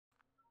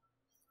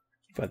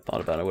If I'd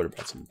thought about it, I would have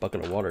brought some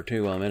bucket of water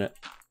too while I'm in it.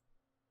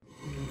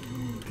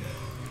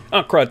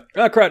 Oh, crud.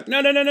 Oh, crud.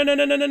 No, no, no, no, no,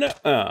 no, no, no, no.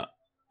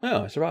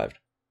 Oh, I survived.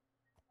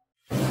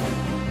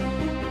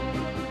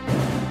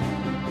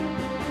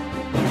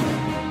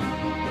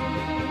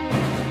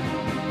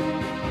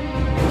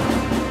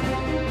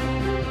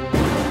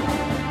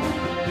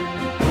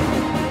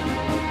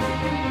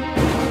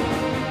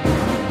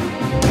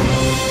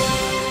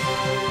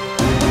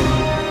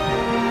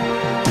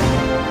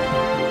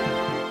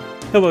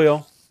 Hello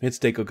y'all, it's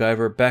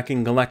DakoGuyver back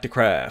in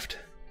Galacticraft.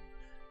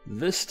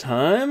 This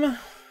time,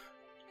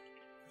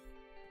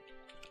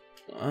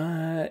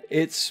 I'm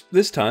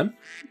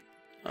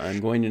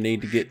going to need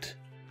to get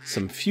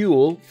some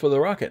fuel for the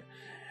rocket.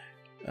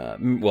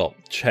 Well,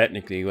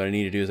 technically what I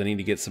need to do is I need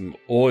to get some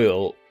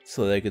oil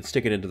so that I could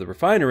stick it into the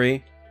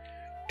refinery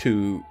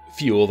to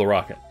fuel the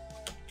rocket.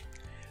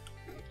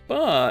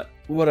 But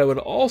what I would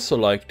also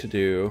like to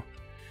do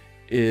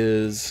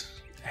is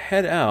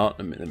head out.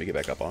 Let me get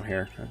back up on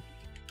here.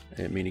 I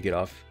didn't mean to get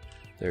off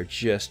there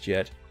just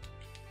yet.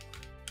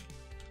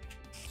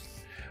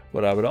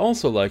 What I would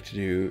also like to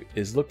do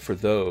is look for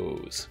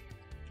those.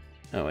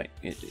 Oh wait,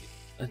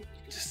 I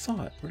just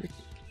saw it.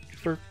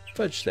 For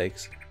fudge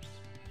steaks.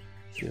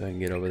 See if I can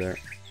get over there.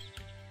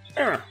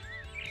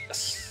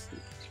 Yes.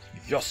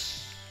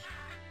 Yes.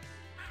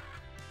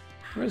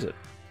 Where is it?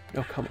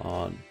 Oh, come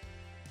on.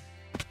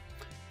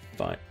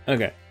 Fine.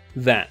 Okay.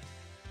 That.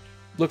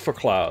 Look for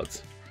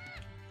clouds.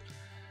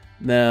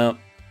 Now,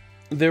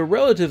 they're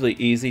relatively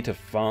easy to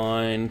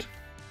find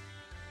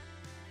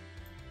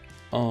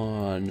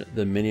on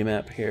the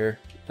mini-map here.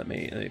 Let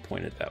me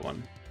point at that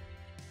one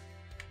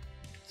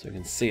so I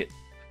can see it.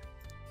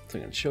 So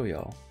I can show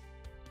y'all.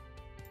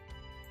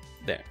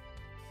 There.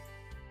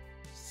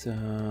 So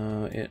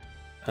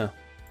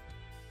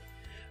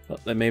well,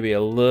 that may be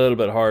a little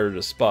bit harder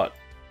to spot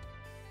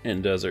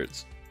in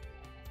deserts.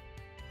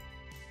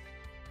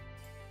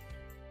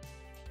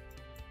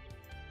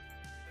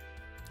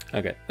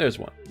 Okay, there's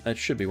one. That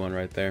should be one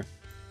right there.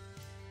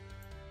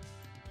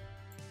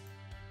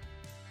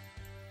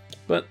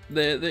 But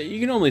you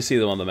can only see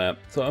them on the map.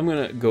 So I'm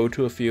going to go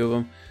to a few of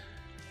them.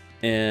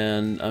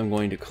 And I'm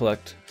going to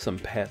collect some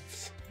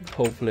pets.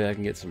 Hopefully I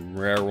can get some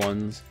rare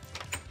ones.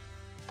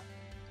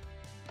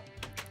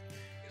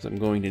 Because I'm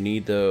going to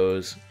need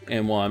those.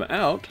 And while I'm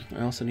out,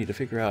 I also need to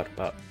figure out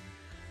about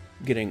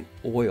getting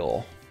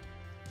oil.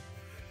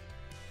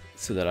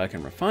 So that I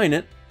can refine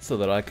it. So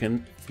that I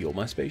can fuel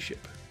my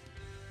spaceship.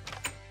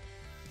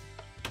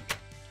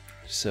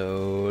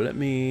 So let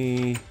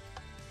me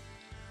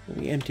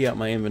empty out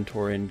my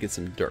inventory and get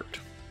some dirt.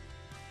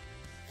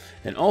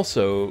 And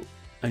also,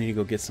 I need to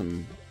go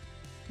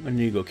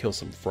kill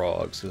some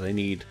frogs because I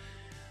need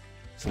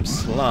some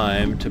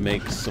slime to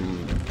make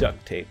some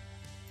duct tape.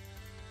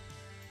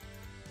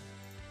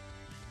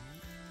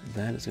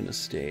 That is going to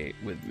stay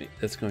with me.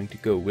 That's going to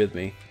go with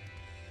me.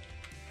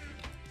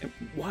 And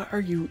why are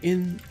you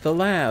in the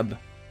lab?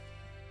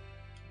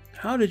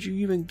 How did you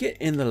even get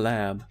in the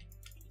lab?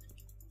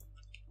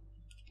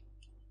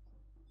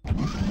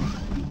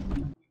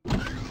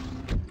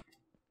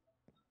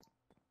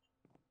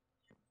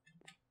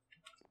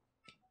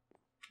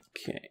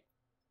 Okay,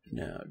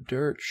 now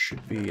dirt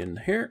should be in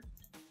here.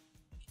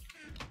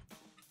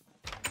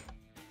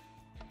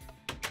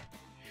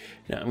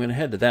 Now I'm going to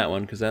head to that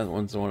one because that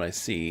one's the one I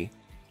see.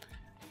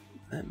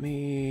 There's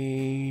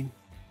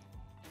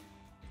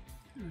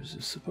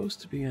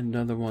supposed to be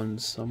another one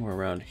somewhere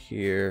around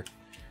here.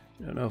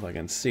 I don't know if I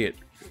can see it.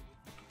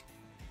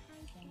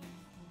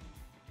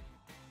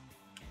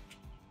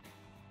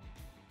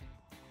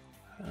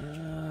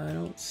 I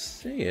don't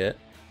see it.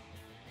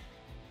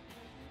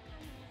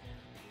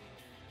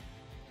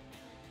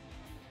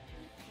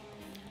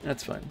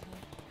 That's fine.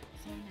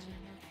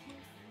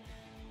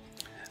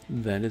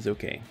 That is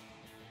okay.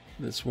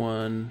 This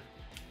one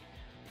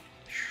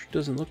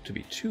doesn't look to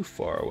be too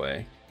far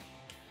away.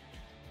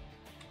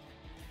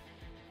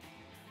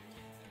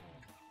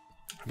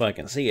 If I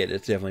can see it,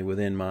 it's definitely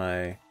within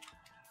my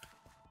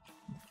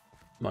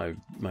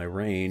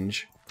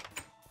range.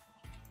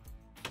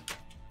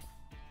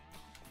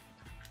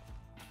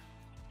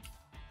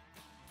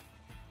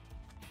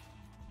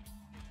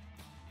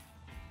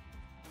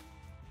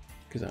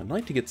 Because I'd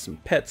like to get some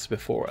pets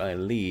before I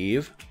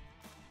leave.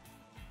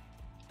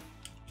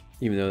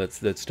 Even though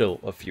that's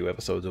still a few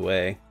episodes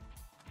away.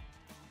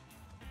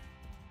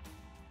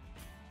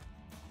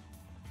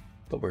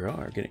 But we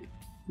are getting...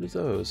 What is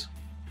those?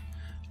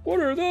 What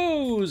are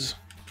those?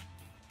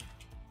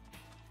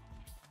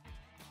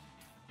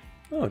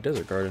 Oh,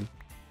 desert garden.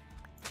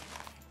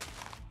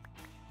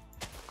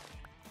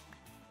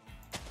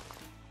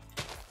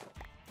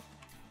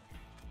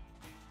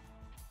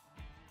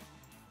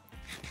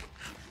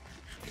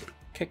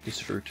 Cactus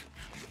fruit.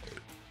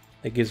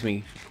 That gives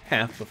me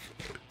half a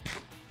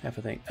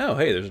thing. Oh,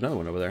 hey, there's another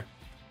one over there.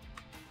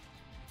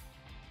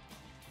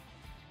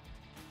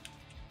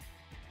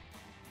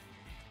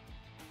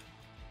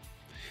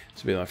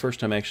 This will be my first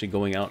time actually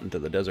going out into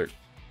the desert.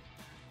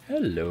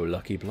 Hello,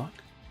 Lucky Block.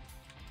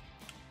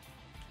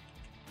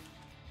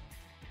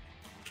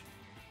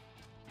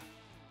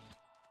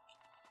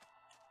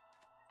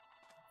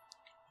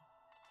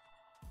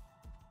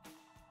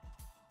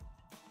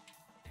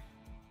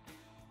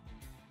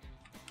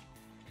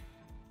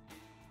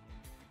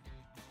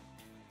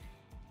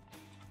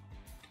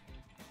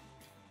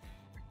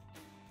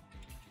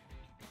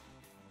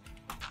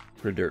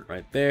 Put a dirt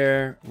right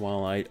there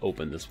while I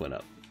open this one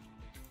up.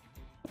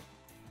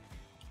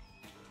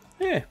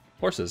 Yeah,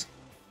 horses.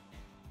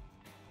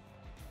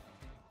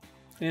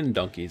 And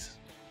donkeys.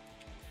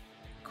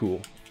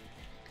 Cool.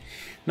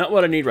 Not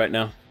what I need right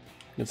now,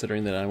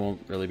 considering that I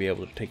won't really be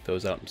able to take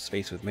those out in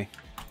space with me.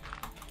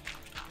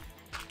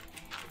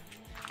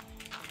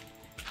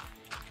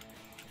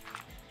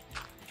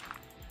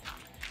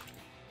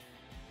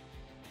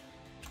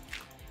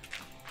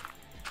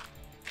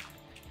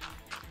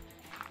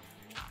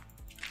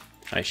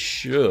 I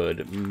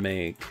should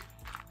make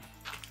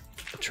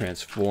a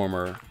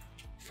transformer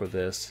for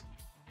this.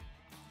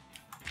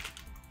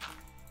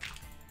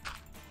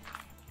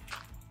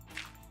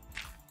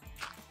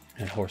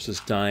 And horse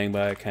is dying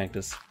by a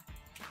cactus.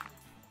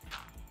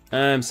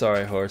 I'm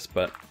sorry, horse,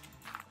 but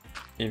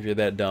if you're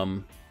that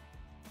dumb...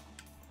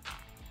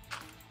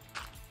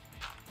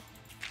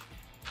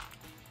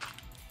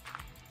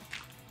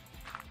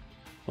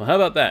 Well, how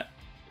about that?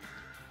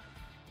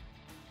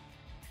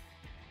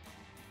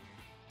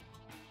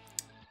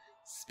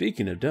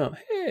 Speaking of dumb,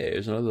 hey,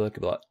 there's another lucky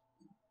block.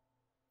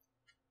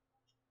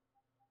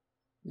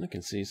 I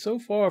can see so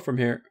far from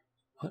here.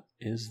 What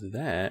is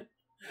that?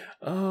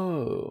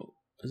 Oh,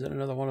 is that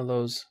another one of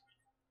those?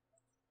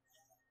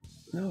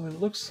 No, it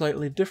looks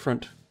slightly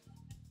different.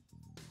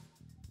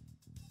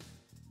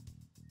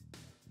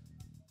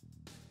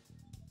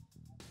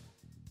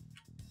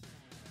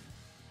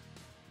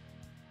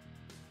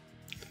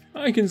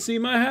 I can see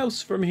my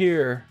house from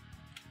here.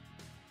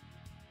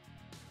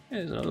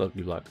 There's another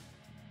lucky block.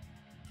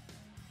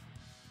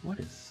 What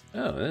is...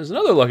 Oh, there's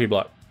another lucky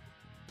block.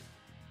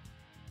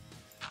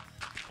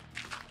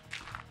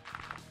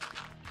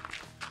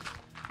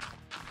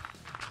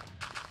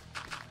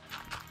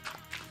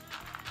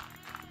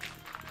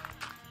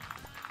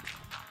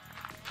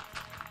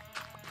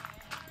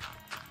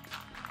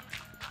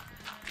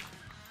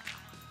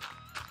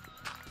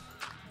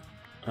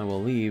 I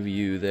will leave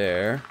you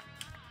there,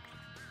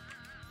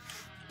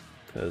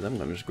 because I'm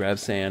going to just grab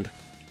sand.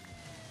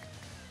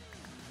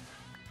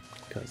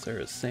 Because there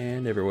is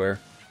sand everywhere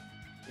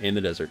in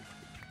the desert.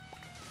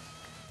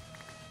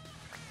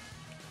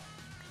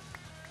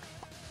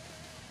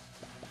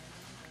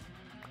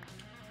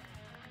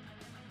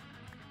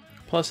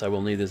 Plus, I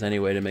will need this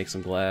anyway to make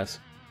some glass,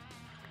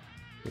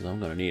 because I'm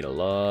going to need a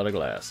lot of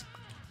glass.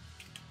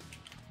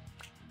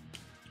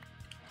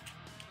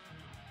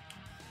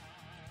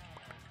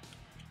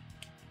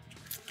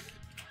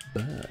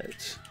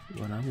 But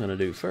what I'm going to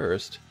do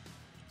first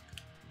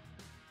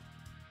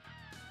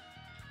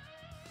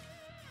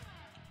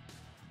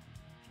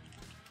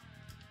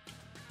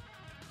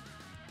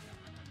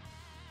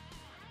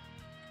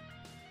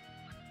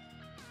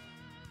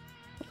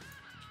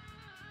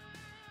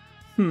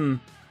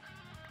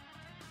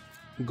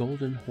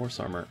golden horse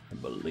armor. I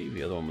believe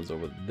the other one was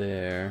over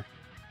there.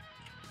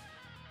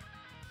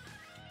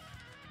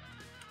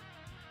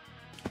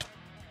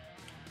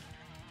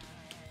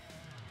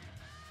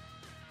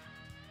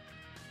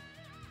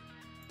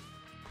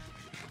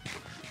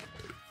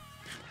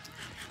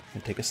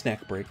 Gonna take a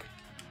snack break.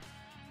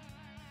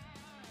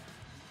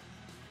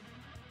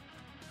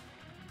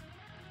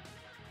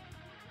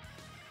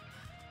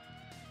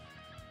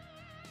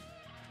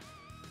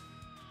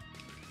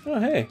 Oh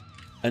hey,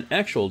 an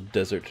actual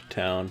desert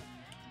town,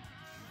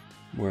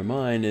 where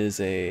mine is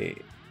a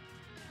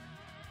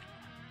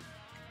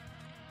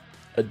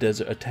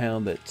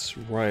town that's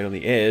right on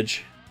the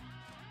edge.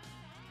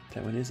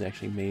 That one is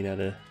actually made out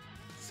of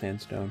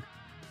sandstone.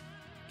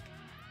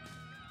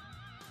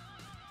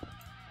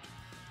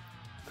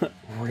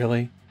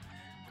 Really?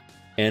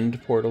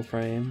 End portal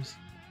frames?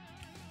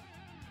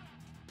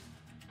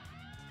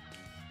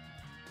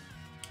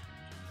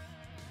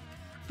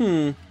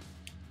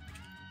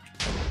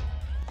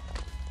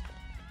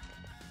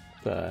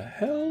 The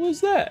hell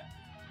was that?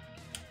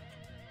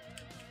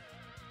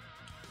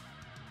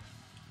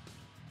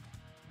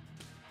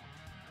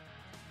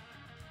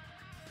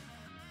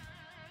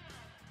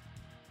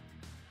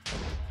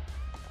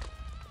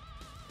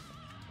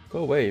 Go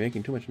away, you're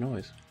making too much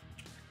noise.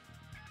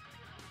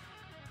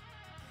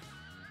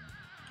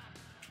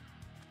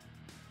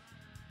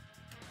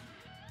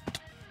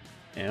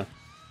 Yeah.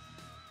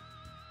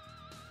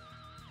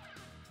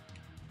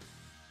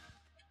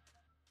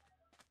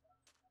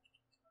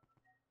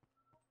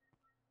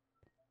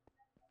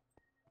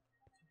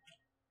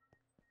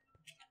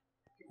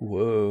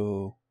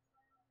 Whoa.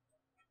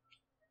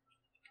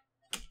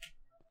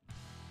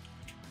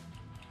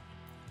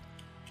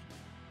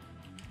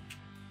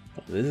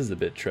 Oh, this is a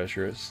bit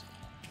treacherous.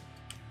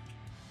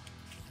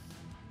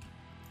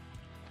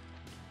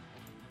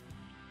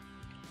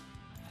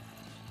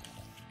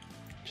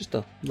 Just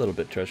a little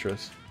bit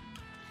treacherous.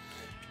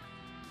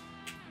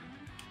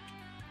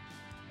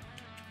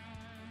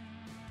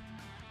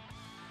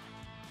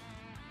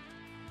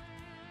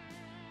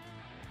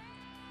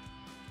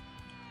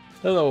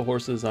 Hello,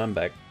 horses, I'm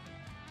back.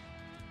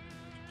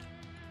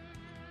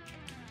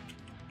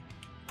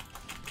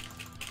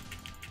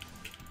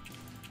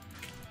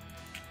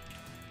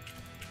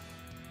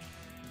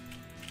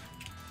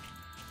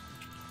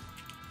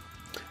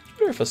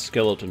 if a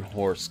skeleton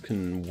horse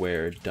can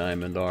wear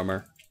diamond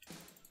armor.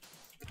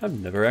 I've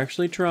never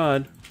actually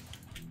tried.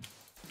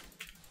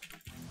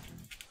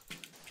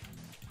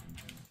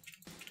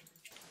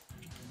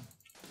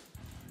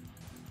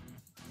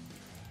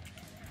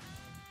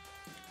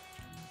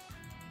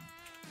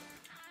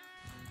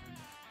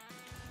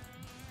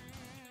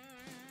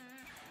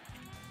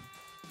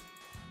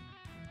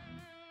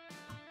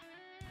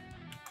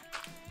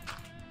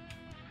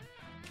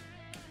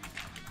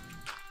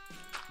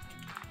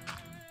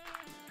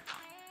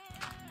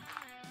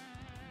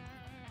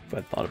 If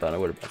I'd thought about it, I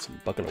would have brought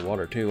some bucket of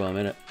water too while I'm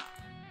in it.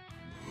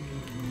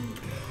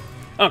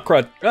 Oh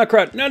crud! Oh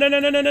crud! No! No! No!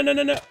 No! No! No!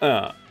 No!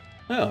 No!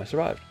 Oh, I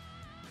survived.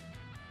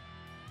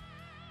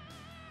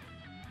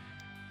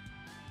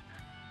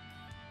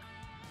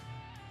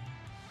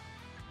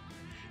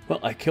 Well,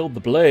 I killed the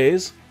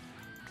blaze.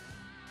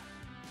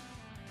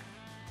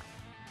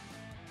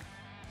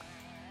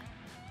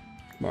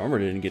 My armor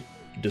didn't get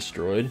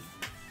destroyed.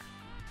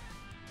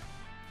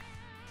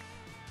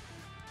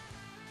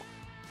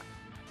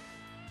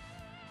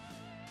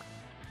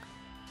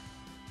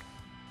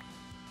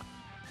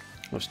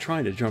 I was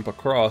trying to jump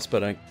across,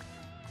 but I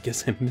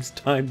guess I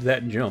mistimed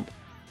that jump.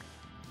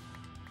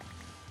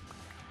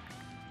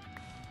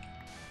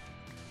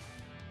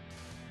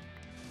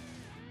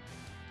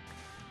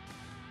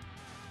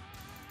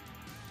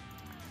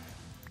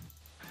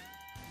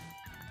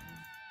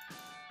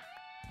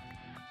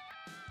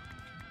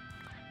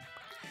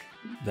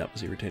 That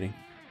was irritating.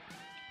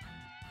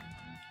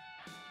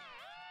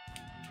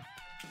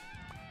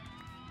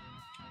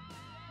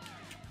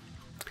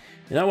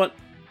 You know what?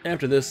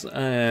 After this,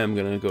 I am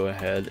gonna go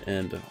ahead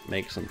and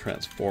make some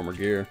transformer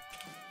gear.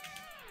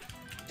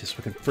 Just so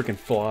I can freaking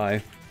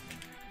fly.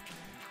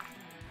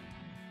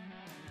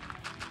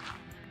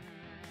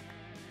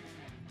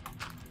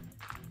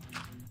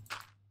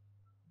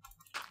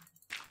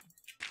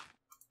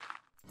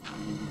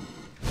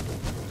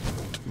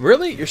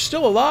 Really? You're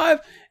still alive?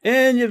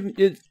 And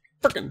you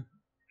freaking...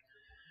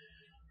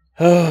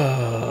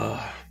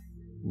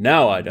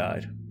 Now I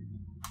died.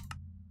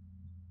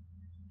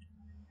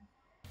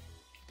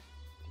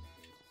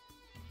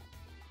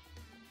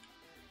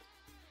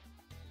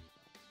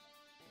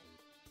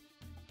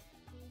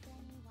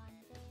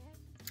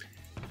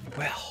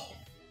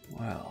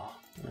 Well,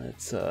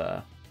 that's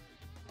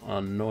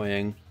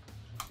annoying.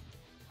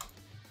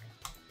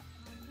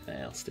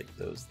 I'll stick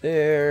those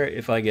there.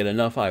 If I get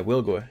enough, I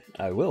will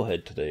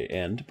head to the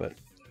end, but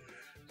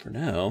for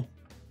now,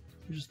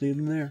 I'll just leave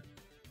them there.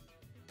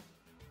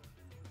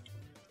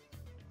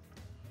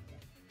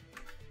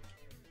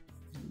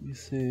 Let me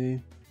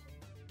see.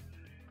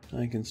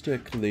 I can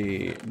stick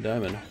the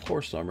diamond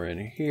horse armor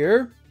in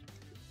here.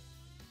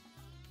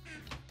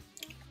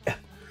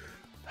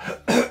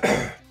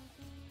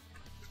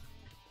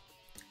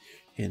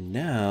 And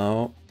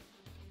now,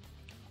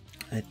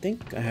 I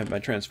think I have my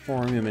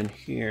transformium in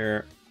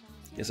here.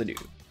 Yes, I do.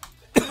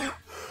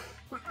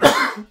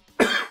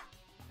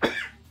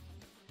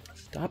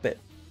 Stop it.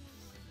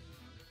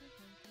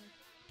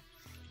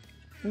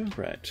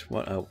 Alright,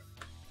 what I'm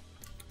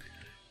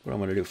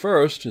going to do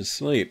first is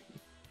sleep.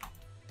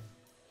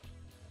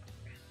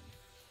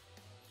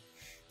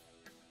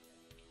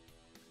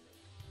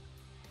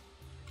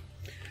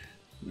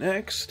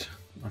 Next,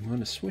 I'm going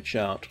to switch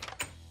out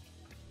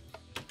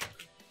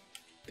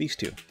these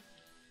two.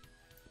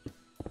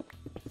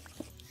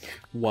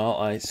 While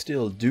I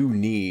still do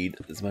need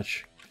as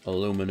much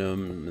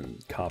aluminum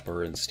and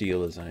copper and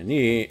steel as I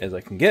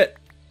can get,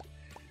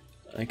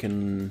 I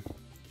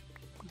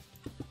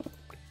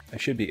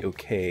should be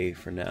okay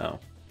for now.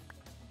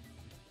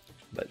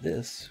 But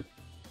this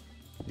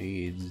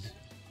needs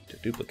to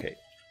duplicate.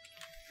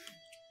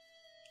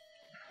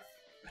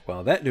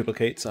 While that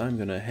duplicates, I'm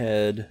gonna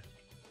head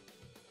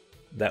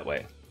that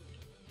way.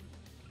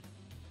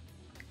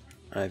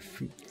 I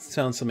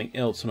found something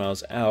else when I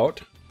was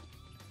out.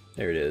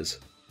 There it is.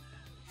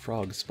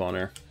 Frog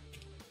spawner.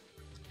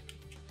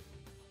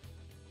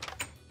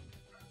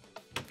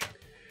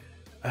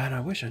 And I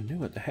wish I knew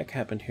what the heck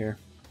happened here.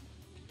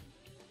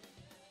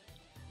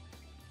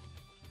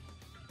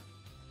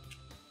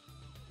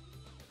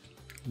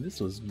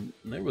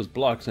 There was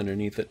blocks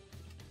underneath it.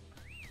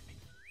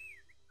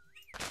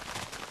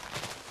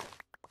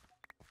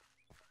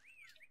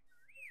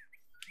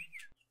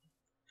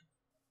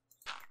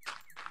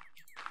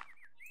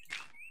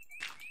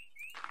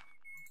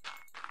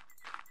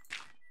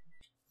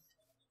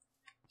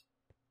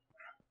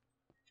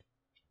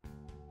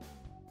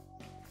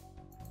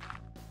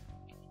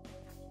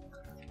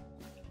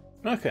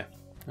 Okay,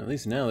 at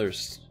least now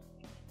there's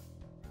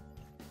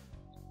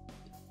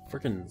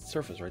freaking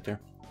surface right there.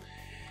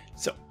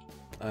 So,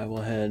 I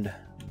will head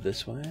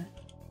this way.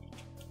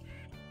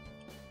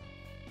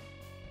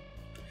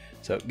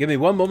 So, give me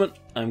one moment.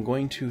 I'm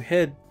going to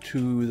head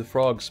to the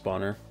frog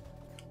spawner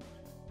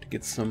to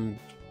get some...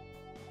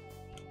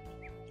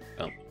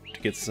 well,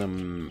 to get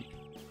some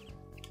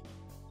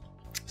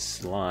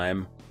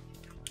slime.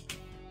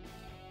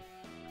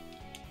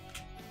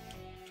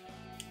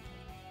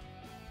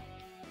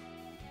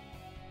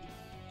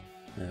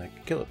 And I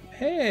can kill it.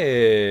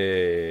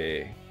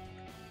 Hey!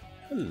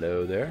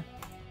 Hello there.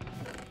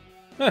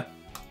 Huh.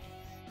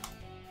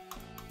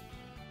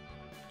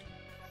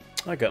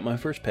 I got my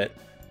first pet.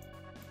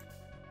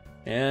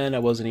 And I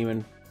wasn't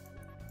even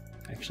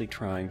actually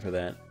trying for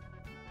that.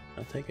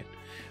 I'll take it.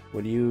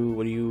 What do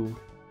you...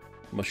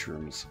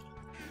 Mushrooms.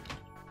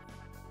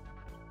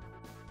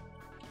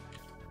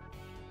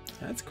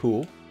 That's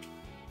cool.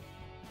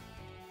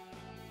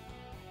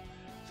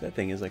 Sad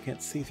thing is I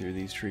can't see through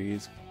these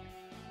trees.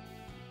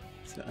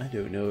 So I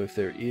don't know if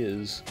there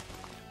is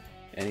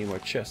any more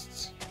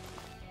chests.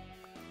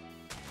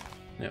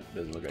 No,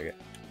 doesn't look like it.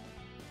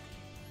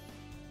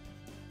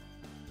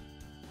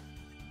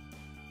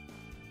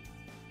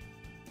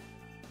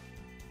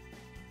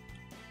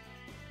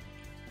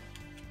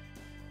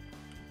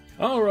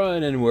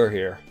 Alright, and we're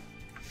here.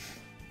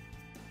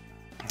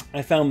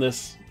 I found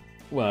this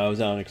while I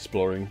was out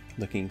exploring,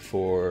 looking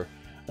for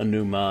a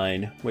new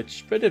mine,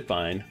 which I did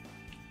find.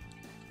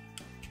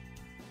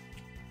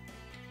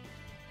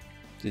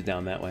 It's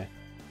down that way.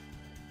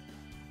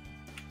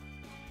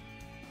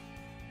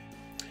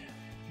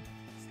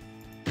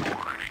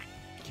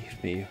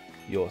 Give me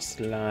your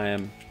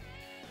slime.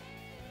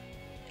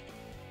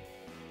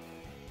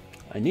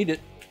 I need it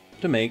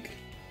to make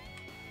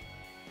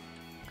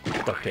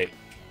duct tape.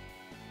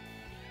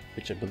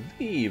 Which I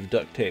believe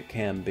duct tape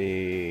can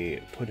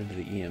be put into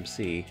the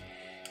EMC.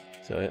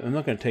 So I'm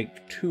not going to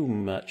take too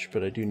much,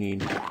 but I do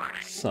need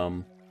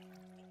some.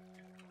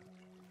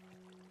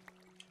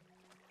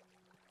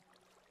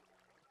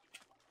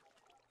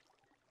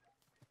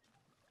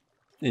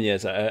 And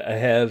yes,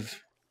 I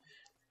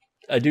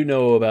do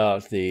know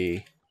about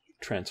the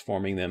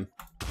transforming them.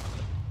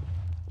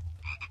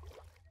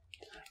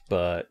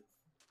 But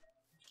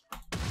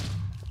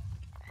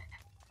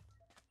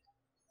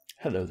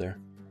hello there.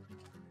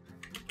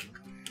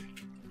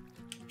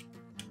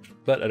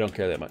 But I don't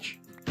care that much.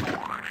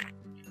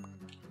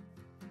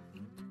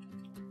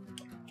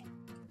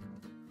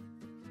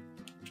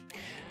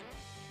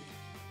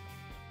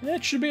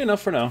 That should be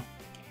enough for now.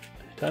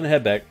 Time to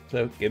head back,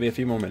 so give me a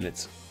few more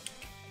minutes.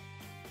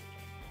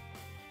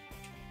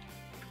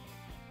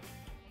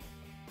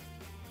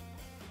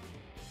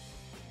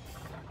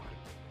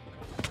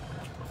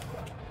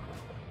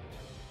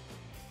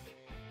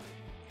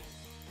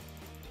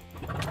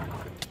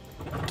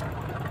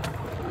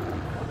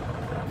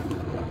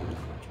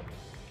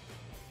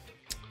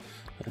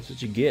 That's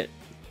what you get.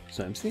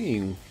 So I'm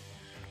seeing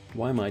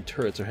why my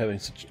turrets are having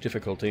such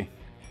difficulty.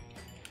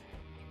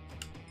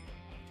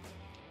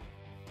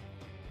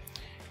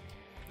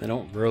 They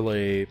don't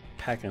really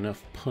pack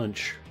enough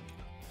punch.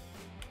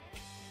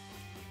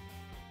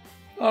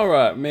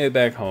 Alright, made it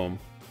back home.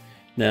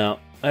 Now,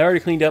 I already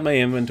cleaned out my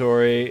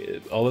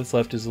inventory. All that's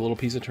left is a little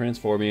piece of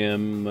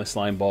transformium, my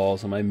slime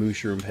balls, and my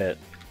mushroom pet.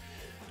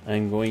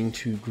 I'm going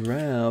to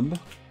grab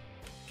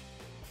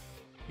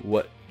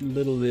what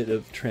little bit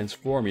of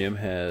transformium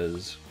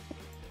has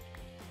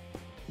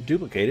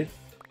duplicated.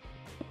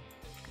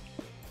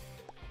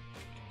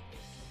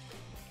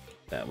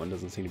 That one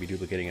doesn't seem to be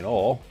duplicating at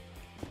all.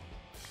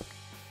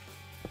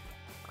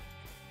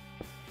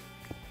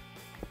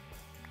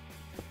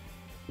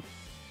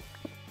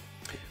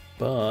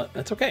 But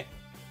that's okay.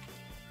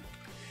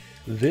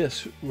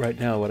 This, right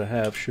now, what I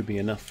have should be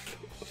enough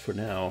for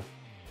now.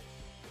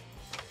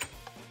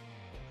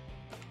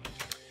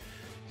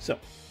 So,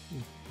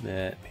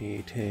 let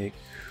me take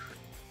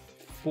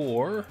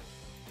 4.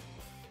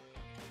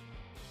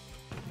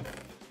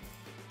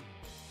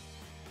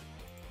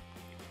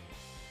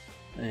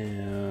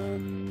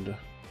 And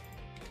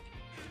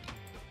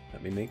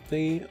let me make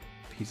the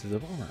pieces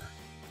of armor.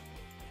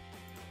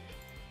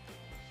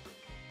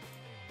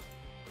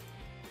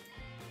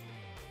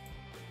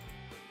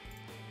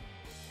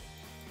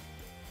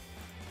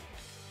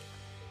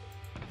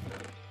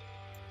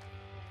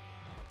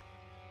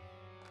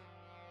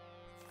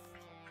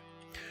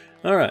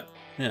 Alright,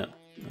 now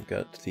I've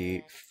got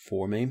the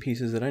 4 main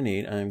pieces that I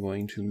need. I'm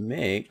going to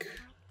make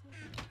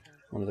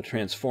one of the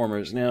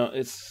transformers. Now,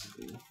 it's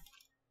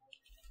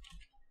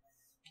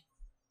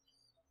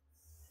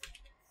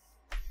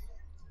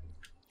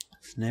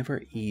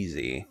never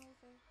easy.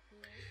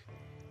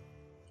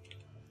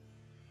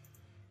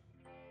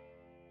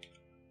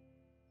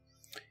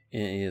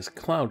 It is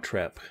Cloud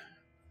Trap.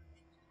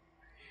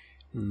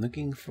 I'm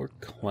looking for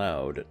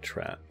Cloud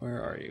Trap.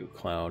 Where are you,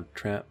 Cloud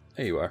Trap?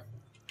 There you are.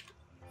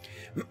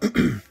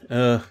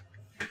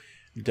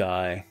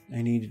 Dye.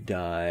 I need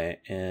dye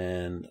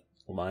and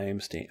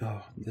limestone.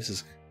 Oh, this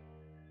is...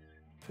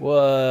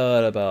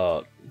 What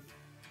about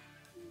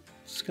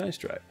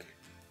Skystrike?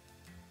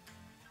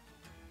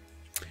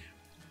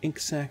 Ink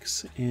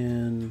sacks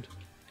and...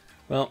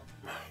 Well...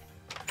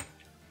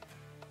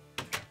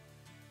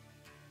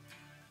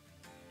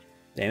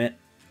 Damn it.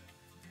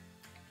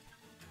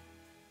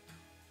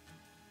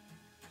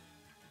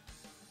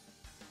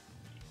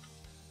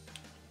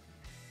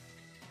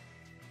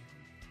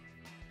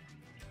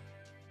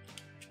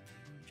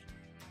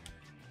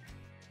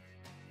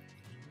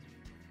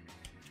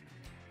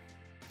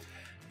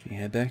 You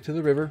head back to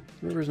the river.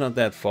 The river's not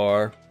that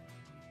far.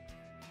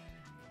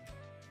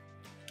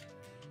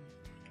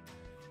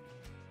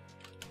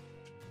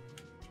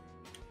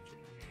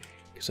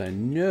 Because I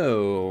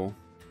know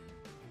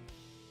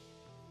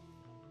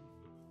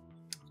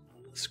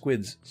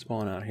squids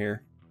spawn out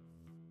here.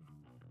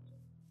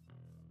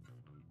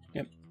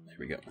 Yep, there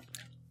we go.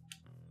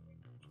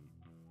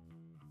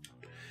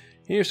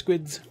 Here,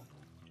 squids.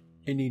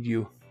 I need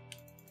you.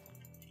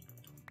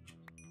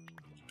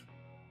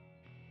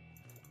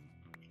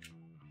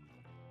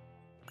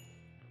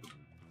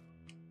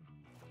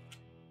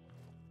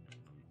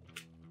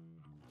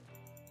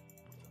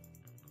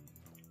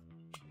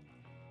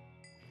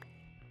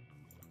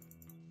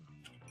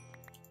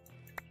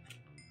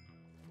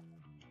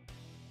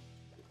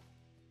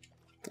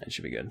 That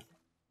should be good.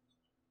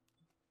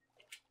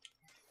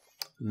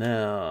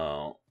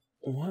 Now,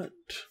 what?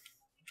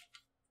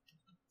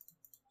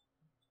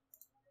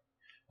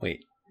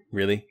 Wait,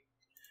 really?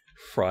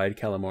 Fried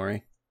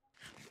calamari?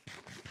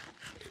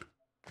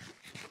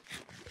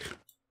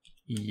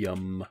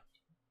 Yum.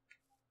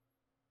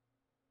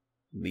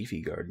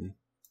 Leafy garden.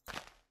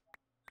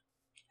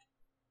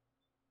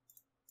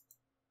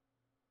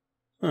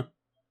 Huh.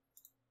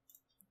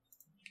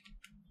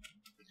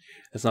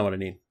 That's not what I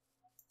need.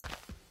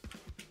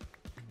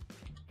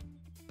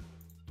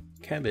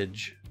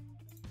 Cabbage.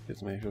 Get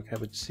some actual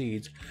cabbage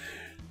seeds.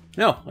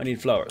 No, I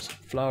need flowers.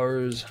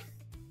 Flowers.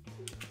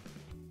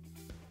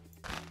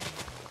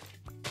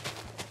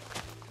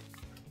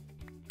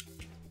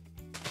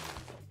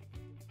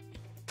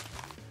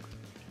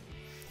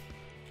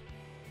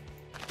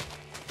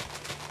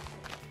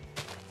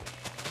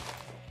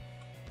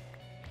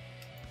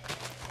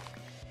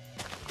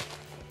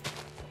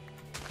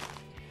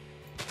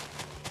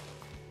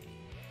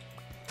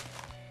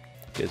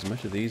 Get as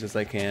much of these as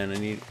I can. I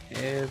need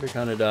every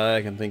kind of dye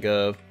I can think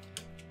of.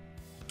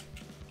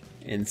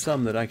 And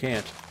some that I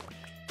can't.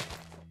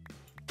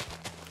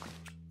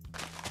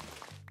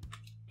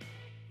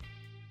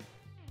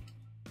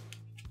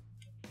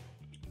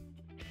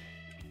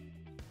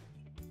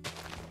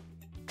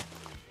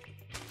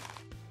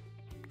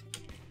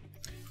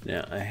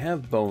 Now, I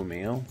have bone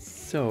meal,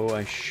 so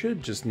I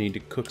should just need to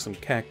cook some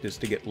cactus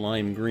to get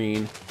lime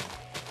green.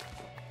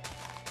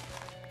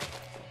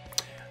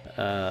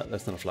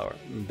 That's not a flower.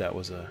 That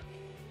was a...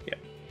 yeah.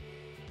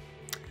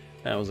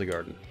 That was a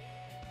garden.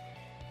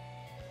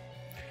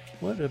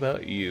 What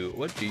about you?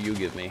 What do you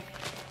give me?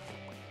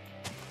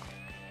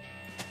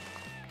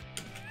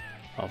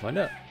 I'll find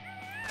out.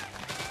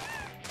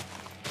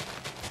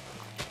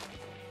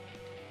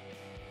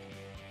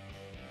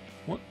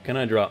 What can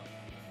I drop?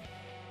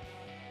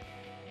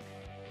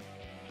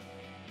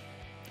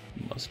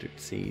 Mustard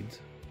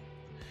seeds.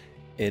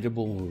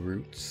 Edible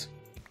roots.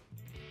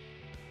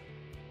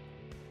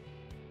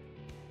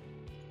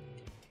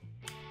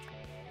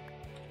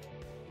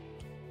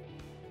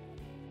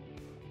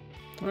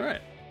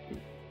 Alright.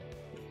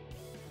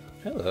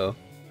 Hello.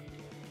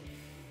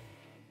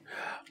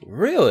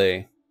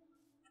 Really?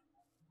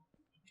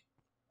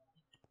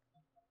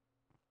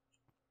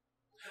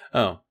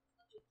 Oh.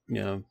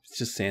 No, it's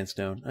just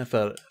sandstone. I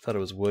thought it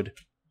was wood.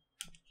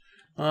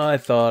 I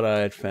thought I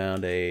had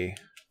found a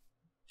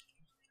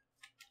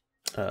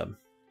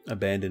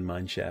abandoned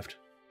mine shaft.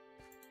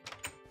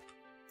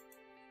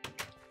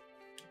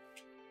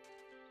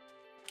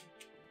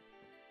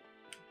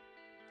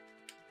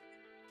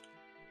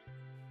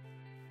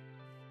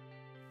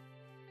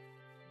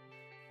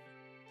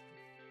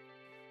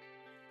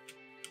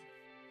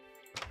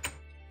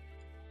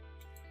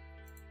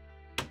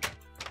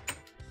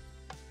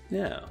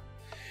 Now,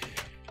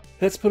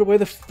 let's put away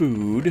the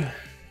food.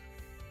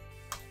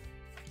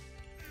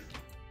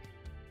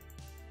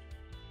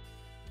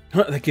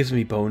 Huh, that gives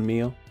me bone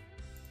meal.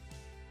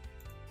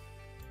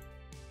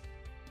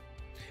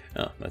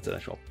 Oh, that's an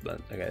actual...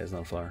 that guy is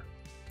not a flower.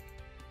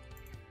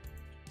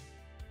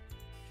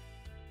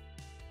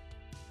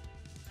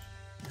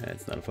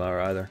 It's not a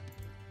flower either.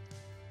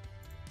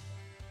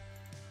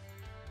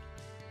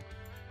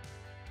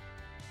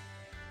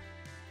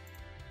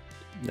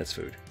 That's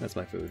food. That's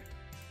my food.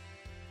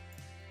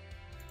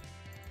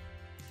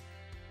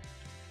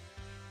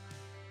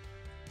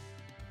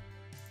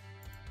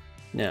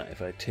 Now,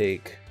 if I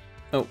take...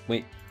 oh,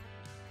 wait.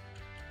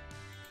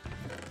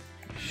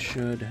 I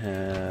should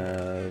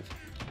have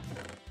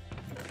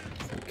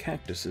some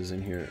cactuses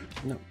in here.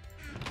 No.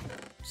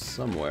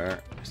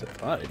 Somewhere. At least I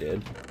thought I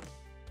did.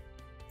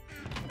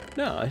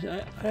 No,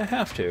 I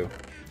have to.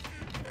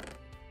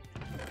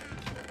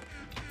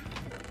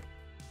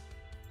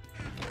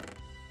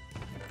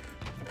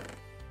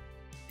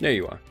 There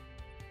you are.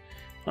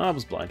 I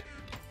was blind.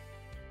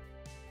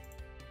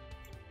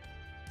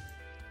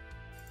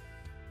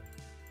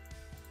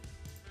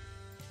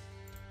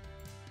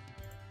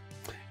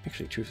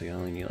 Actually, truthfully, I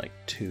only need like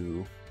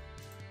 2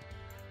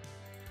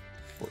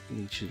 for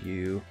each of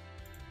you.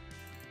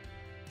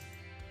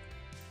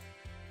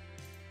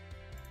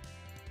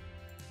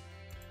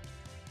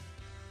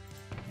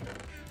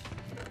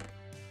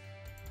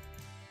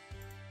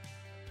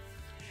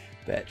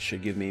 That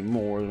should give me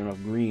more than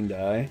enough green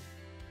dye.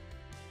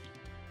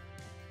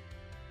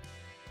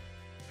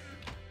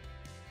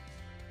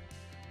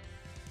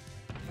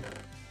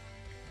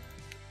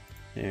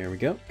 There we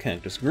go.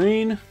 Cactus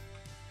green.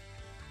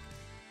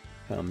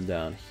 Come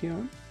down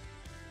here.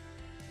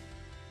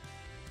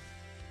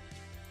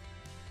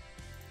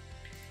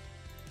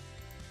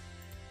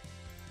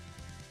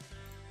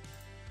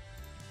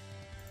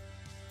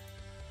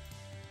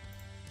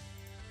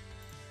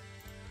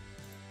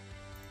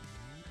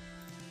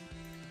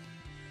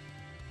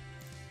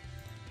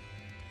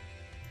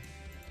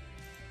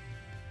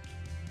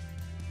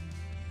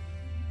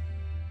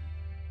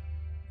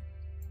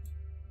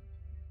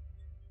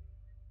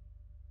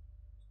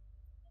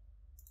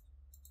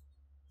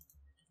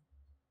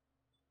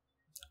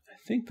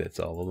 I think that's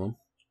all of them.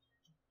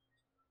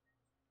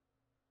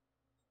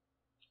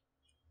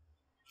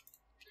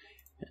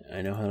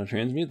 I know how to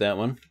transmute that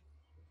one.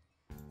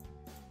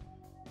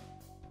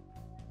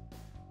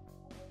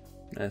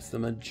 That's the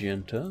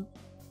magenta.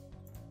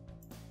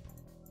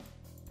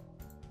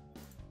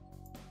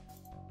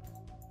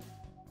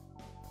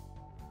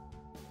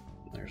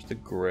 There's the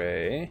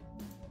gray.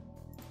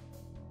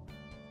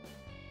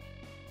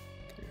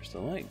 There's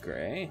the light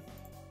gray.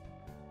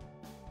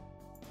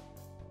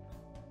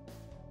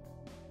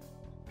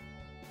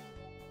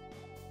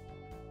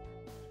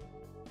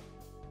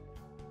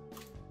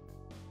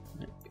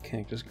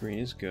 Cactus green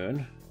is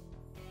good.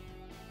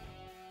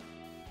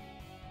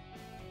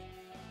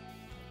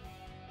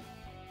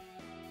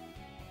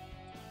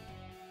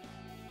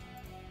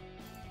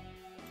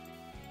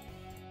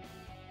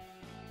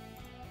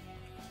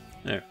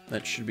 There,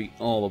 that should be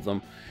all of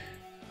them.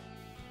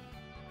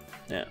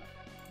 Now,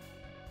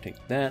 take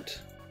that,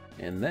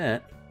 and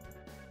that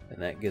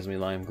gives me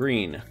lime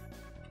green.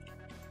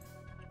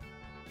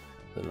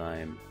 The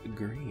lime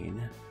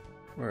green,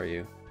 where are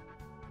you?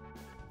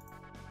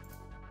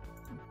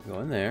 Go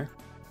in there.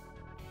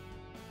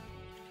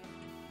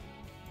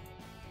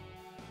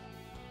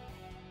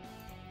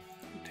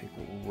 Take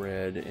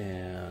red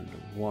and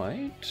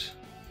white.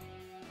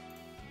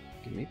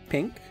 Give me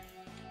pink.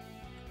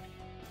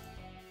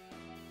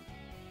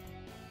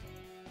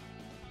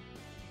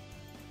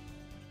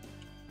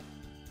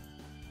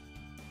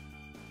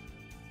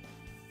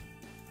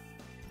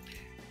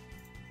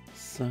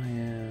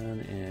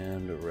 Cyan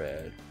and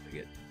red. I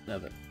get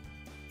nothing.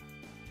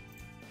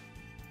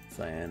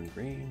 Cyan,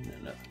 green,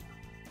 and nothing.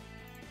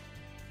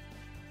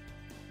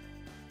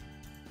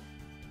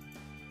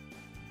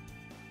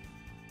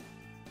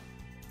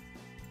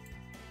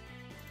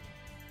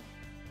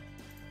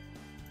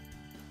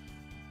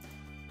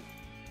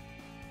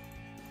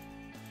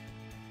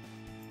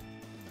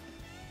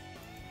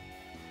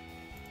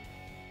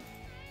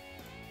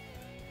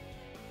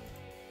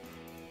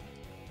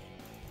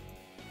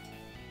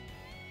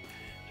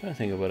 Trying to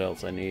think of what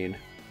else I need.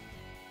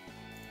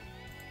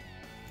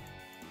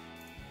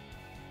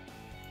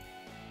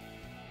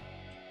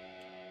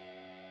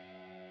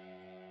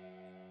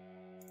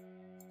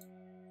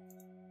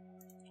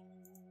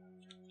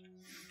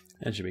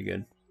 That should be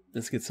good.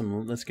 Let's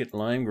get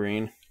lime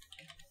green.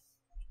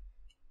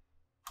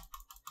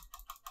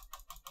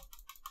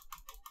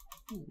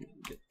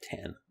 Get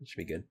 10. That should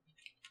be good.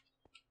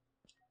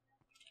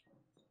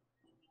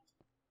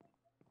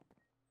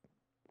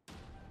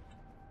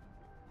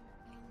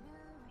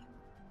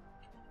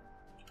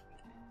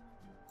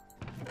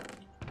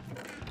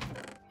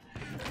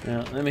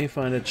 Now, let me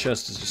find a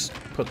chest to just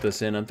put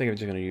this in. I think I'm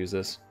just going to use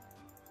this.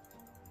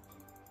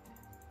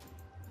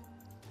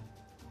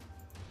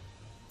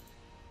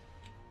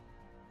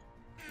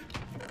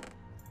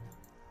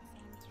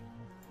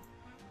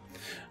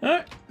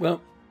 Alright,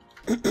 well,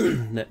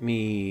 let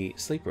me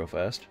sleep real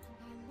fast.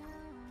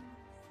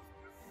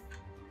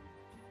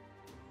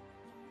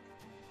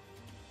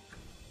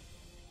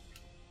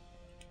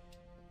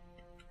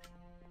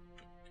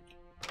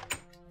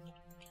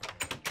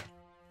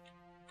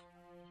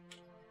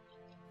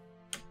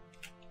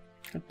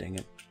 God dang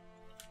it.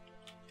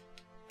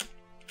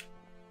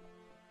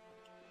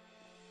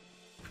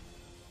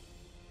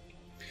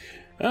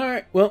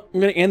 Alright, well, I'm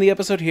going to end the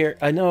episode here.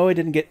 I know I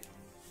didn't get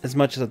as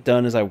much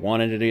done as I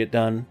wanted to get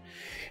done.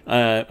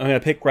 I'm going to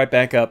pick right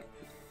back up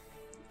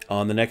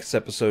on the next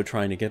episode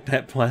trying to get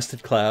that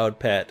blasted cloud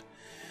pet.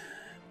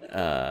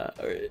 Well,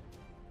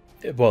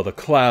 the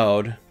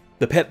cloud.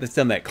 The pet that's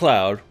done that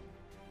cloud.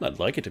 I'd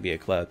like it to be a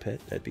cloud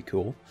pet. That'd be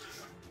cool.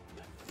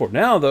 For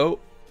now, though,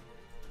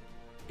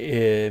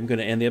 I'm going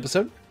to end the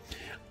episode.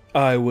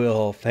 I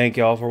will thank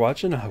y'all for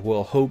watching. I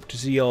will hope to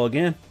see y'all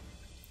again.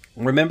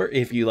 Remember,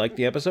 if you liked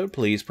the episode,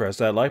 please press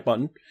that like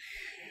button.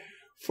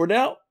 For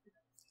now,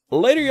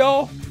 later,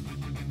 y'all.